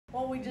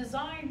we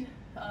designed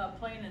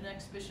playing an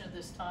exhibition at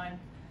this time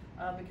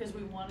because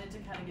we wanted to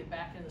kind of get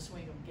back in the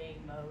swing of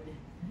game mode.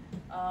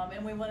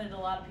 And we wanted a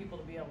lot of people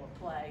to be able to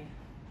play.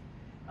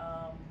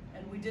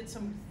 And we did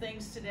some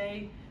things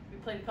today. We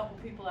played a couple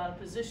people out of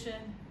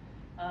position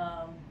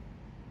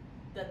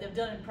that they've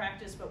done in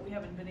practice, but we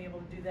haven't been able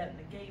to do that in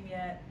the game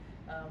yet.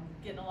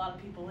 Getting a lot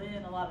of people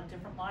in, a lot of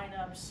different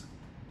lineups.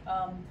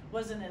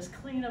 Wasn't as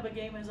clean of a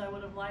game as I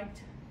would have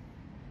liked,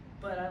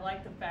 but I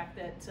like the fact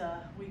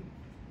that we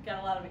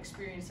got a lot of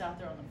experience out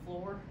there on the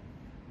floor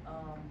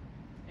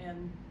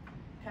and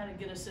kind of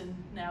get us in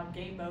now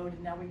game mode,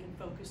 and now we can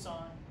focus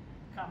on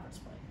conference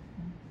play.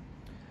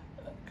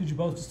 Could you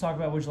both just talk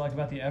about what you like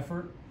about the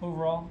effort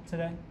overall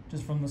today,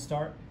 just from the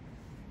start?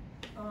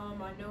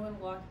 I know in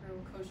the locker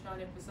room, Coach Don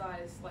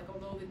emphasized, like,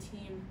 although the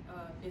team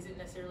isn't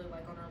necessarily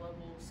like on our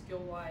level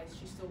skill-wise,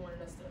 she still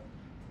wanted us to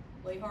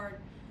play hard.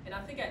 And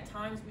I think at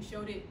times we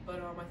showed it,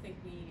 but I think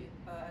we,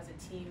 as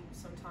a team,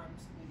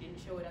 sometimes we didn't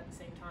show it at the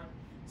same time.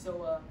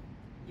 So,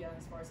 yeah,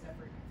 as far as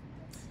effort,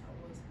 that's how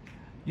it was.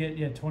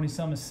 Yeah,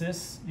 20-some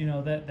assists. You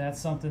know, that's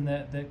something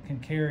that can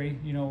carry.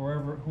 You know,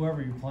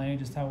 whoever you're playing.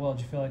 Just how well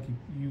did you feel like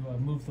you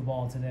moved the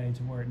ball today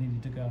to where it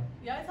needed to go?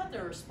 Yeah, I thought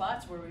there were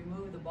spots where we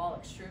moved the ball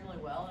extremely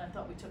well, and I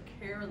thought we took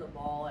care of the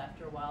ball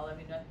after a while. I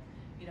mean,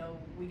 you know,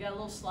 we got a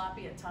little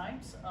sloppy at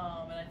times,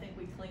 and I think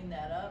we cleaned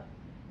that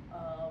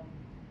up.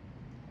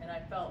 And I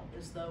felt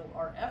as though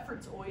our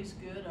effort's always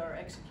good, our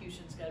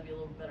execution's got to be a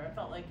little better. I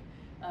felt like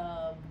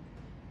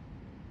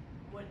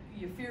what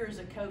you fear as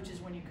a coach is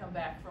when you come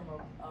back from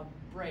a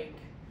break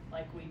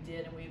like we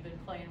did, and we've been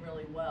playing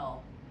really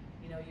well.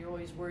 You know, you're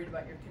always worried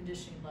about your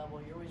conditioning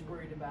level. You're always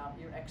worried about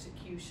your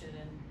execution,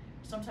 and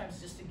sometimes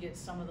just to get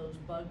some of those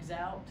bugs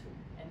out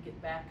and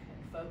get back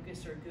and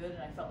focus are good.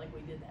 And I felt like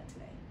we did that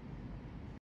today.